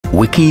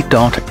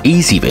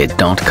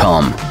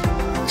wiki.ezvid.com.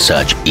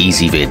 Search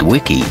Ezvid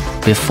Wiki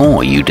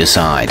before you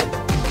decide.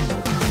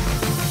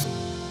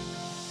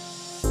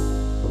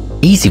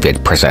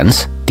 Ezvid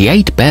presents the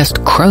 8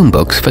 best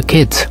Chromebooks for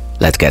kids.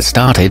 Let's get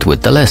started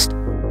with the list.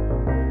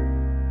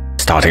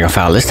 Starting off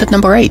our list at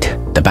number 8,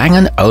 the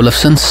Bang &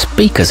 Olufsen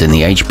speakers in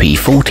the HP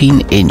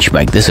 14-inch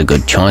make this a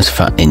good choice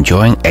for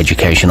enjoying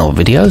educational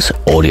videos,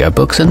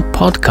 audiobooks and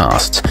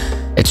podcasts.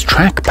 Its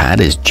trackpad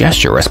is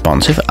gesture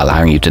responsive,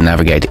 allowing you to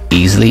navigate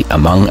easily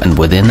among and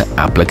within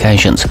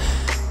applications.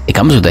 It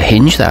comes with a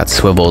hinge that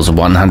swivels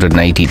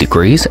 180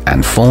 degrees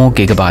and 4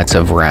 GB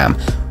of RAM.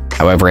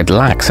 However, it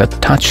lacks a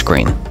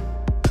touchscreen.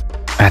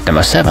 At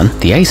number 7,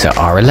 the Acer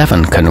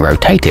R11 can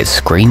rotate its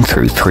screen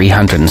through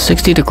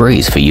 360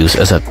 degrees for use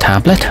as a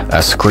tablet,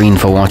 a screen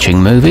for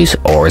watching movies,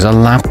 or as a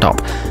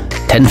laptop.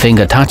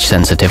 10-finger touch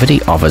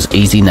sensitivity offers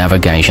easy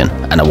navigation,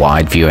 and a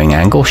wide viewing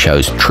angle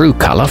shows true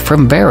color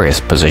from various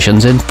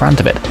positions in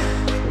front of it.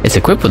 It's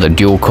equipped with a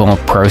dual-core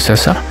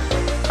processor,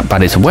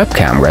 but its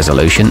webcam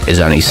resolution is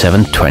only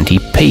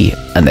 720p,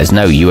 and there's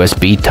no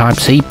USB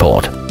Type-C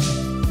port.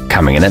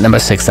 Coming in at number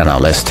 6 on our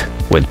list,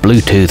 with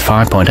Bluetooth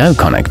 5.0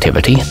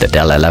 connectivity, the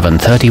Dell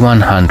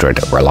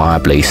 11-3100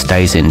 reliably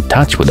stays in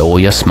touch with all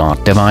your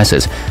smart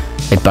devices.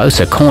 It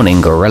boasts a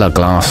Corning Gorilla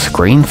Glass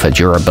screen for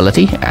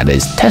durability and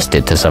is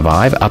tested to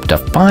survive up to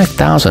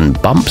 5,000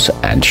 bumps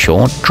and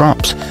short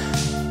drops.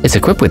 It's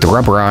equipped with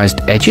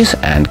rubberized edges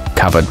and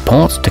covered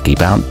ports to keep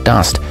out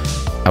dust.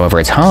 However,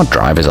 its hard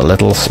drive is a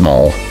little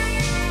small.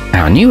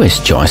 Our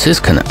newest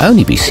choices can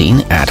only be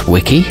seen at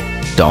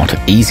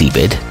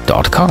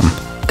wiki.ezvid.com.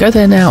 Go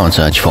there now and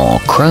search for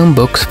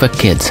Chromebooks for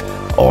kids,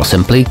 or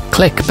simply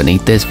click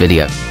beneath this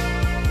video.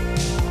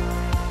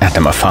 At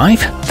number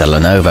 5, the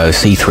Lenovo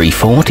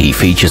C340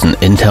 features an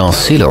Intel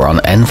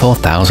Celeron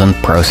N4000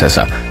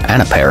 processor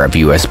and a pair of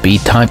USB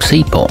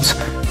Type-C ports.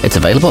 It's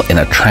available in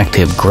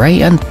attractive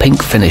grey and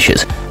pink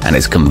finishes, and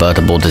its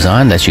convertible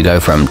design lets you go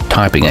from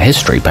typing a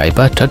history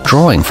paper to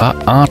drawing for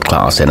art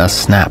class in a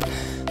snap.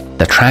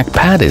 The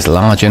trackpad is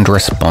large and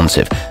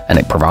responsive, and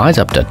it provides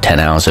up to 10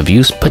 hours of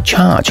use per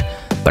charge,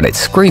 but its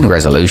screen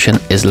resolution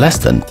is less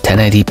than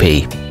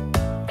 1080p.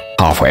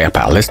 Halfway up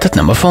our list at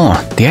number 4,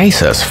 the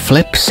Asus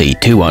Flip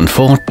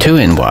C214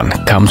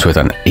 2-in-1 comes with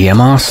an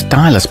EMR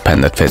stylus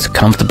pen that fits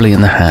comfortably in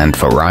the hand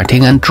for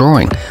writing and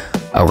drawing.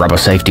 A rubber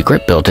safety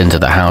grip built into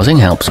the housing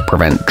helps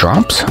prevent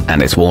drops,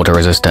 and its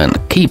water-resistant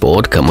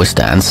keyboard can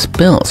withstand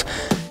spills.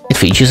 It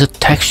features a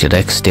textured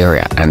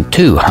exterior and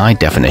 2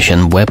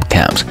 high-definition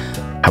webcams.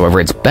 However,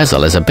 its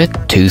bezel is a bit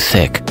too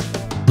thick.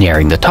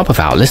 Nearing the top of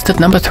our list at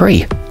number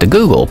 3, the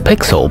Google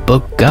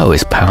Pixelbook Go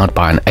is powered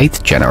by an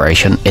 8th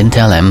generation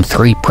Intel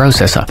M3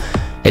 processor.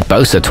 It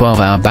boasts a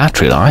 12-hour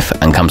battery life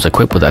and comes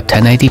equipped with a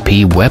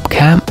 1080p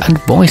webcam and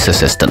voice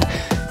assistant.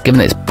 Given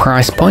its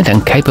price point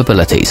and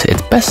capabilities,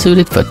 it's best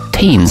suited for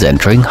teens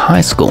entering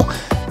high school.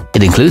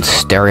 It includes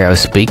stereo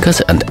speakers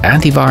and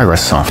antivirus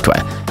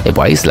software. It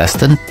weighs less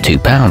than 2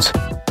 pounds.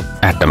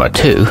 At number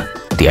 2,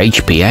 the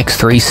HP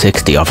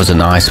X360 offers a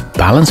nice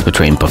balance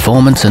between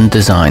performance and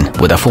design,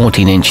 with a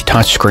 14-inch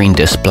touchscreen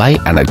display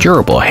and a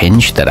durable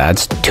hinge that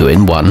adds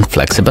 2-in-1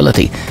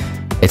 flexibility.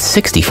 Its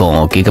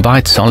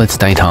 64GB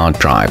solid-state hard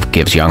drive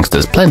gives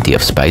youngsters plenty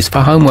of space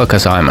for homework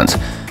assignments.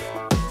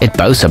 It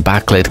boasts a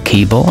backlit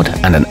keyboard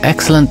and an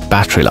excellent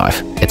battery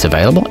life. It's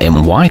available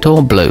in white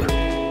or blue.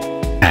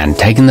 And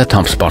taking the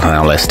top spot on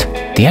our list,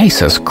 the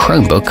Asus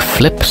Chromebook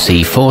Flip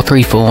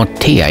C434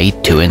 TA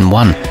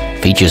 2-in-1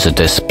 features a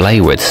display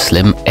with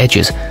slim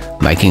edges,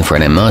 making for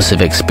an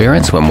immersive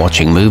experience when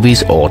watching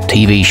movies or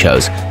TV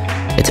shows.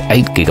 Its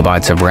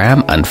 8GB of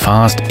RAM and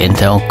fast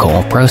Intel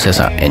Core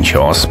processor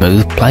ensures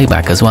smooth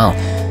playback as well.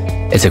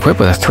 It's equipped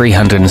with a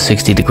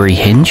 360-degree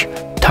hinge,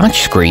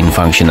 touchscreen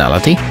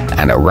functionality,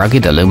 and a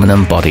rugged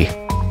aluminum body.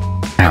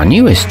 Our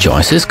newest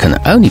choices can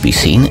only be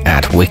seen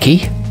at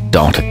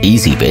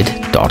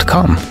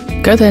wiki.ezvid.com.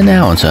 Go there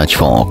now and search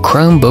for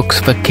Chromebooks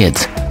for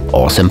kids,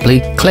 or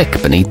simply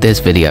click beneath this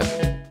video.